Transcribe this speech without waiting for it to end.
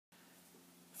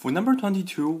For number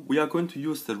 22, we are going to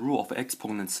use the rule of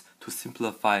exponents to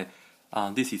simplify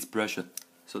this expression.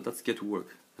 So let's get to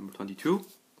work. Number 22,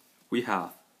 we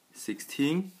have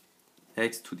 16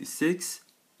 x to the 6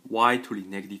 y to the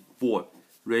negative 4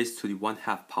 raised to the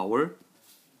 1/2 power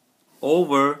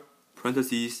over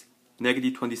parentheses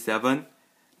negative 27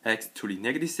 x to the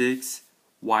negative 6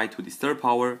 y to the 3rd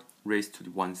power raised to the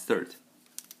 1/3.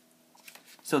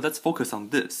 So let's focus on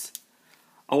this.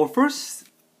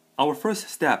 Our first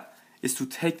step is to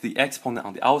take the exponent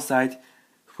on the outside,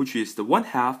 which is the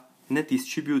 1/2, and then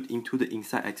distribute into the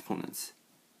inside exponents.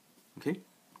 Okay?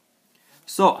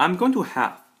 So I'm going to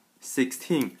have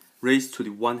 16 raised to the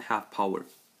 1/2 power.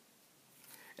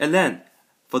 And then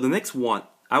for the next one,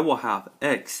 I will have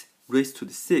x raised to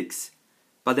the 6,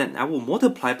 but then I will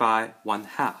multiply by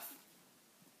 1/2.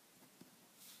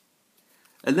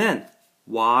 And then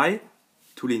y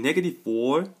to the negative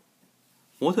 4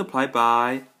 multiplied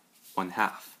by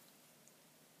 1/2.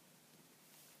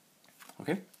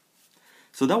 Okay?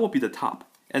 So that will be the top.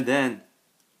 And then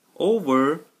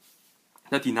over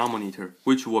the denominator,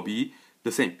 which will be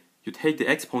the same. You take the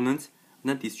exponents and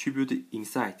then distribute it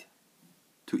inside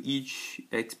to each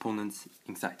exponent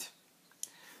inside.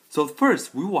 So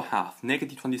first, we will have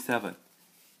negative 27.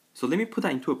 So let me put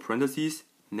that into a parentheses,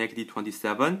 negative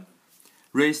 27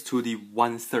 raised to the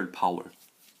 1/3 power.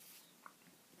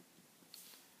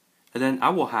 And then I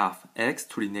will have x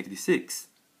to the negative 6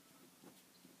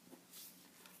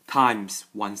 times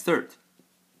 1/3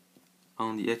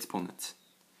 on the exponent.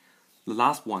 The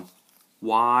last one,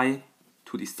 y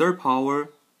to the 3rd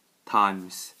power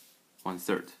times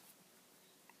 1/3.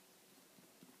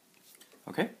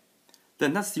 Okay?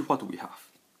 Then let's see what we have.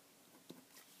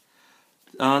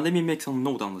 Let me make some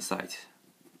note on the side.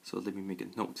 So let me make a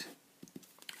note.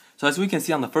 So as we can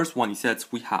see on the first one, it says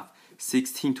we have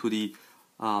 16 to the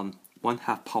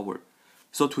 1/2 power.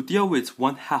 So to deal with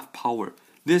 1/2 power,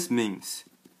 this means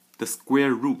the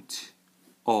square root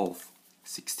of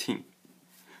 16.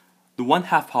 The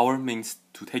 1/2 power means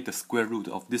to take the square root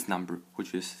of this number,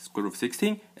 which is square root of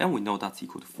 16, and we know that's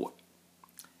equal to 4.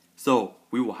 So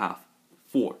we will have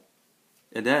 4.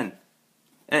 And then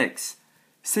x,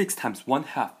 6 times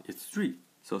 1/2 is 3.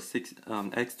 So 6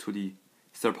 x to the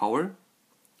 3rd power.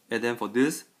 And then for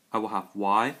this, I will have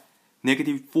y.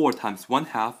 Negative 4 times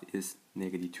 1/2 is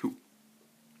negative 2.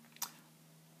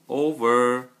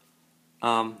 Over,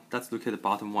 let's look at the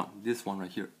bottom one, this one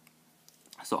right here.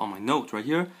 So on my note right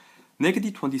here,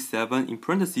 negative 27 in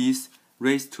parentheses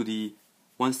raised to the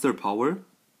 1/3 power.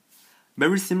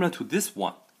 Very similar to this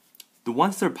one. The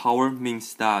 1/3 power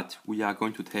means that we are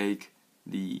going to take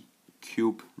the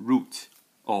cube root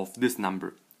of this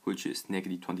number, which is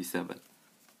negative 27.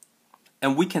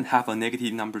 And we can have a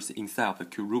negative numbers inside of the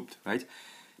cube root, right?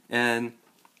 And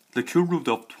the cube root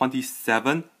of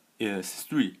 27 is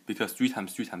 3, because 3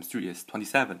 times 3 times 3 is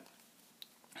 27.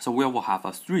 So we will have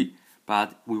a 3,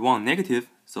 but we want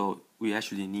negative, so we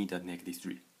actually need a negative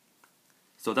 3.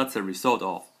 So that's the result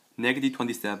of negative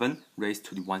 27 raised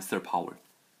to the 1/3 power.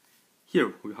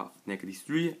 Here we have negative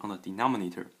 3 on the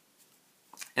denominator.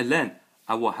 And then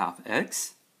I will have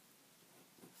x,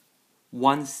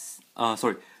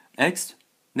 x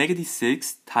negative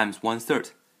 6 times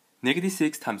 1/3. Negative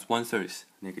 6 times 1/3 is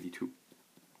negative 2.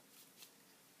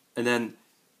 And then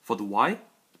for the y,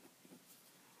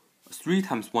 3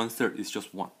 times 1/3 is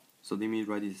just 1. So let me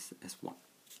write this as 1.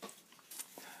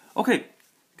 Okay,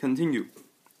 continue.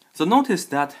 So notice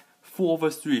that 4 over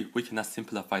 3, we cannot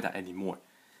simplify that anymore.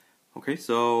 Okay,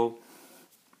 so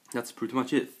that's pretty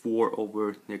much it. 4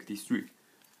 over negative 3.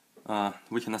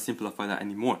 We cannot simplify that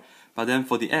anymore. But then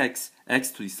for the x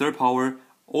to the 3rd power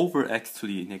over x to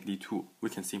the negative 2, we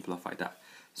can simplify that.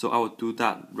 So I will do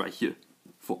that right here.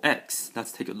 For x,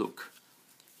 let's take a look.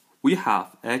 We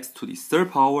have x to the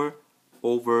 3rd power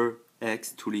over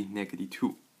x to the negative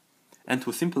 2. And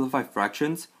to simplify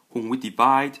fractions, when we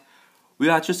divide, we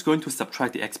are just going to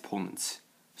subtract the exponents.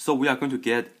 So we are going to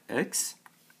get x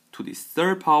to the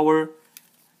 3rd power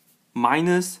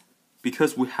minus,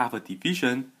 because we have a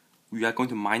division, we are going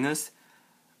to minus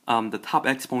the top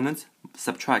exponent,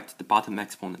 subtract the bottom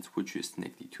exponent, which is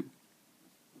negative 2.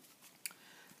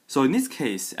 So in this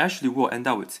case, actually we'll end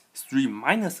up with 3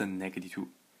 minus a negative 2,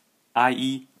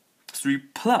 i.e. 3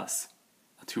 plus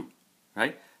a 2,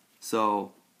 right?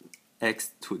 So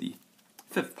x to the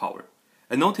 5th power.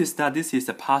 And notice that this is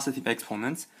a positive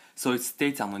exponent, so it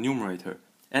stays on the numerator.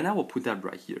 And I will put that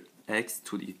right here, x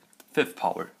to the 5th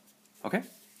power. Okay?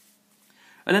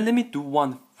 And then let me do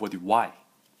one for the y.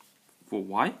 For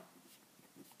y,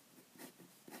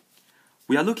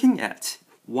 we are looking at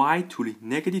y to the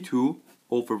negative 2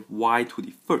 over y to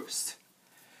the 1st.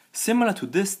 similar to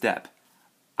this step,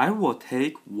 I will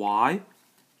take y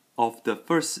of the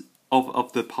first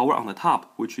of the power on the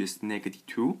top, which is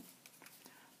 -2,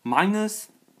 minus,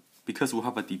 because we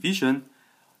have a division,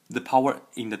 the power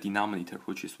in the denominator,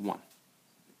 which is 1.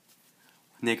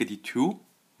 -2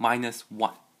 minus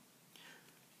 1.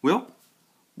 Well,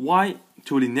 y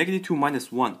to the -2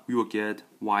 minus 1, we will get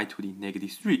y to the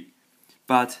 -3.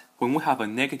 But when we have a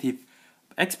negative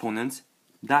exponent,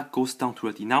 that goes down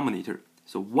to the denominator.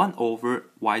 So 1 over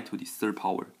y to the third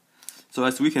power. So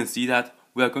as we can see that,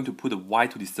 we are going to put the y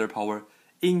to the third power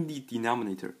in the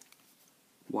denominator.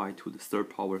 Y to the third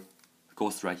power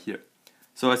goes right here.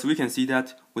 So as we can see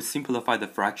that, we simplify the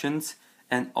fractions,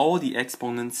 and all the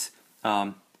exponents,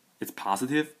 it's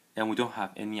positive, and we don't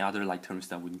have any other like terms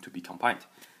that we need to be combined.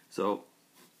 So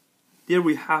there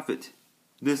we have it.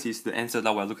 This is the answer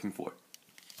that we're looking for.